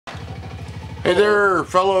Hey there,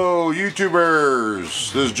 fellow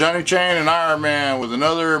YouTubers. This is Johnny Chain and Iron Man with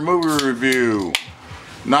another movie review.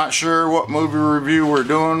 Not sure what movie review we're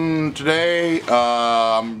doing today.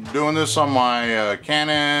 I'm doing this on my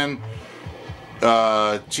Canon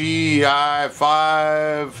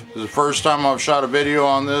TI5. This is the first time I've shot a video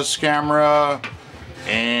on this camera,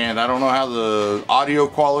 and I don't know how the audio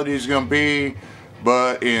quality is going to be.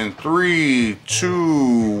 But in 3,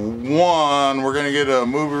 2, 1, we're going to get a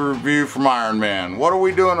movie review from Iron Man. What are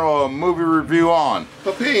we doing a movie review on?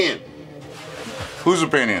 Papillon. Whose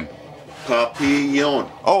opinion? Papillon.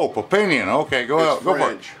 Oh, Papillon. Okay, go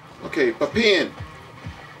for it. Okay, Papillon.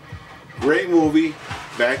 Great movie.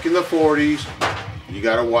 Back in the 40s. You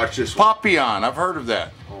got to watch this one. Papillon. I've heard of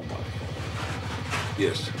that. Oh my.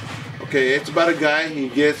 Yes. Okay, it's about a guy. He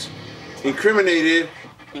gets incriminated.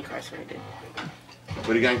 Incarcerated.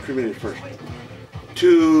 But he got incriminated first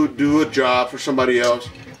to do a job for somebody else,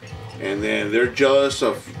 and then they're jealous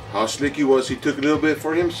of how slick he was. He took a little bit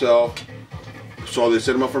for himself, so they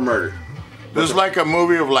set him up for murder. This is like a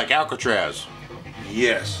movie of like Alcatraz.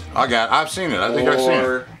 Yes. I've seen it. I think I've seen it.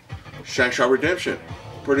 Or Shawshank Redemption,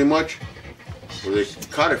 pretty much where they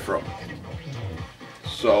caught it from.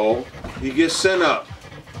 So he gets sent up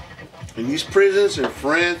in these prisons in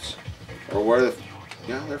France, or where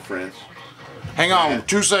they're France. Hang on,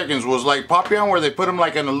 2 seconds. Was like Papillon where they put them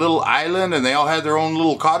like on a little island and they all had their own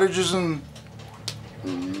little cottages and?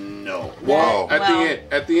 No. Well,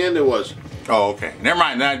 at the end it was. Oh, okay. Never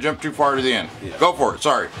mind. Now I jumped too far to the end. Yeah. Go for it.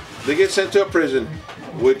 Sorry. They get sent to a prison,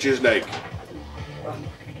 which is like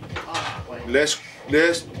less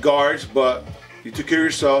guards, but you took care of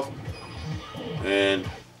yourself and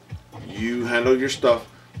you handle your stuff.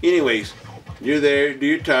 Anyways, you're there, do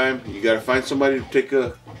your time. You got to find somebody to take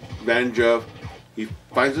advantage of. He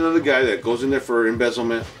finds another guy that goes in there for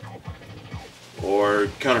embezzlement or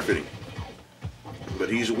counterfeiting, but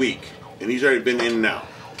he's weak and he's already been in and out.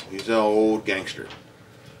 He's an old gangster.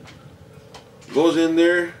 Goes in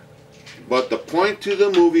there, but the point to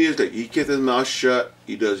the movie is that he kept his mouth shut.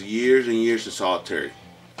 He does years and years in solitary.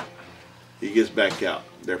 He gets back out.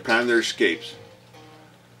 They're planning their escapes.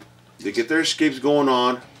 They get their escapes going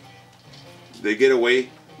on. They get away,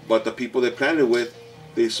 but the people they planned it with,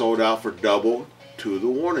 they sold out for double to the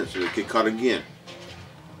warning, so they get caught again.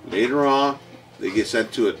 Later on, they get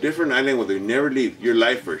sent to a different island where they never leave. You're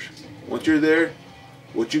lifers. Once you're there,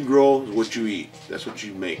 what you grow is what you eat. That's what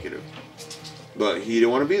you make it of. But he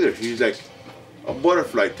didn't want to be there. He's like a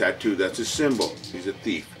butterfly tattoo. That's his symbol. He's a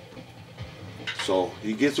thief. So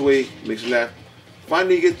he gets away, makes a laugh.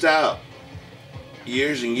 Finally gets out.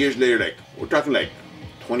 Years and years later, like we're talking like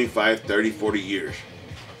 25, 30, 40 years.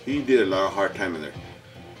 He did a lot of hard time in there.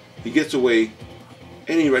 He gets away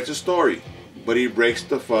and he writes a story, but he breaks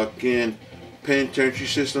the fucking penitentiary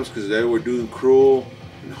systems because they were doing cruel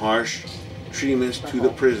and harsh treatments to the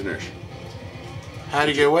prisoners. How'd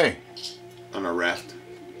he get away? On a raft.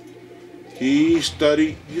 He was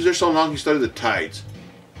there so long, he studied the tides.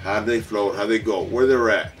 How they float, how they go, where they're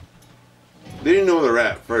at. They didn't know where they're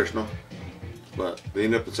at first, no? But they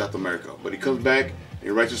ended up in South America. But he comes back and he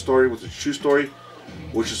writes a story, which is a true story,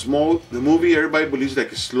 which is small. The movie, everybody believes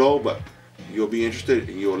like it's slow, but you'll be interested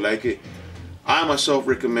and you'll like it. I myself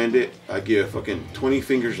recommend it. I give fucking 20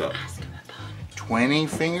 fingers up. 20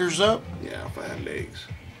 fingers up? Yeah, if I had legs.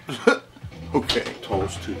 Okay.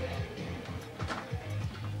 Toes too.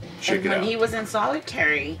 Check and it out. when he was in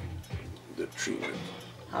solitary, the treatment.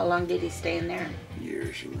 how long did he stay in there?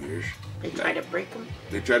 Years and years. They tried to break him?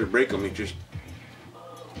 They tried to break him. He just...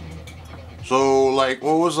 So, like,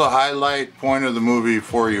 what was the highlight point of the movie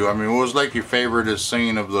for you? I mean, what was, like, your favorite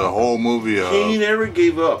scene of the whole movie? He never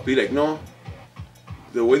gave up. He, like, no.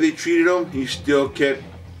 The way they treated him, he still kept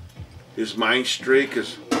his mind straight,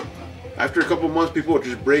 because after a couple of months, people would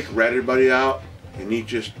just rat everybody out, and he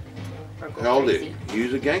just held it. He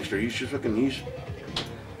was a gangster. He's just fucking,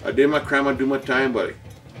 I did my crime, I do my time, buddy.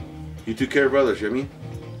 He took care of others, you know what I mean?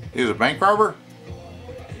 He was a bank robber?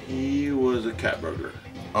 He was a cat burglar.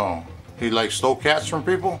 Oh. He like stole cats from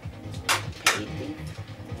people?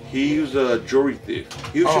 He was a jewelry thief.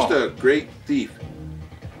 He was just a great thief.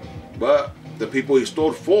 But the people he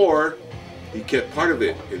stole for, he kept part of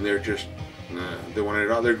it. And they're just, they wanted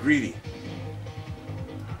it all. They're greedy.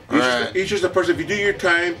 He's just a person. If you do your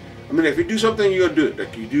time, I mean, if you do something, you're going to do it.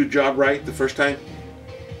 Like you do a job right the first time,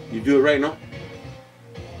 you do it right, no?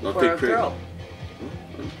 Don't take credit.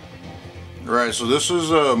 Right, so this is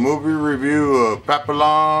a movie review of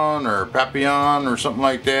Papillon or something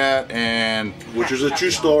like that, and which is a true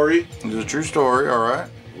story. It's a true story, all right.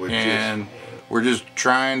 And we're just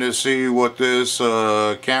trying to see what this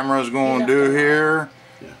camera is going to do here.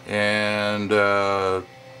 Yeah. And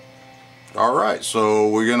all right, so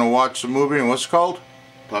we're gonna watch the movie, and what's it called?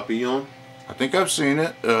 Papillon. I think I've seen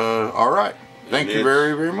it. All right, thank you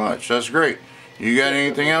very, very much. That's great. You got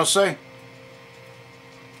anything else to say?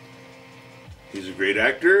 He's a great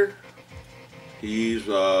actor. He's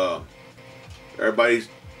everybody's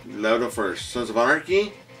loved him for Sons of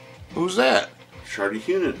Anarchy. Who's that? Charlie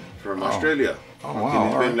Hunnam from Australia. Oh wow!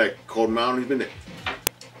 He's been like Cold Mountain. He's been there,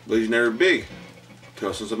 but he's never big.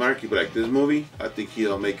 Till Sons of Anarchy, but like this movie, I think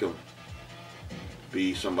he'll make him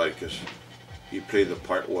be somebody because he played the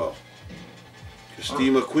part well. Because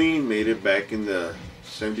Steve McQueen made it back in the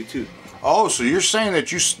 '72. Oh, so you're saying that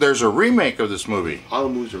there's a remake of this movie? All the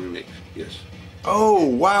movies are remakes. Yes. Oh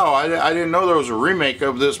wow! I didn't know there was a remake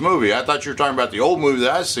of this movie. I thought you were talking about the old movie that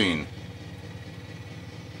I've seen.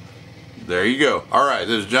 There you go. All right,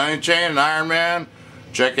 this is Johnny Chain and Iron Man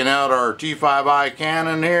checking out our T5i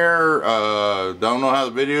Canon here. Don't know how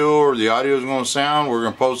the video or the audio is going to sound. We're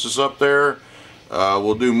going to post this up there.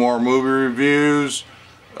 We'll do more movie reviews.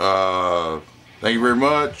 Thank you very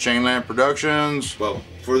much, Chainland Productions. Well,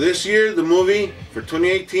 for this year, the movie for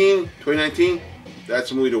 2018, 2019,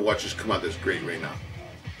 that's a movie to watch just come out that's great right now.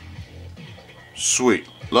 Sweet.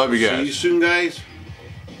 Love you guys. See you soon, guys.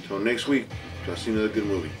 Till next week. Till I see another good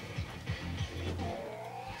movie.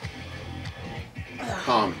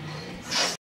 Calm.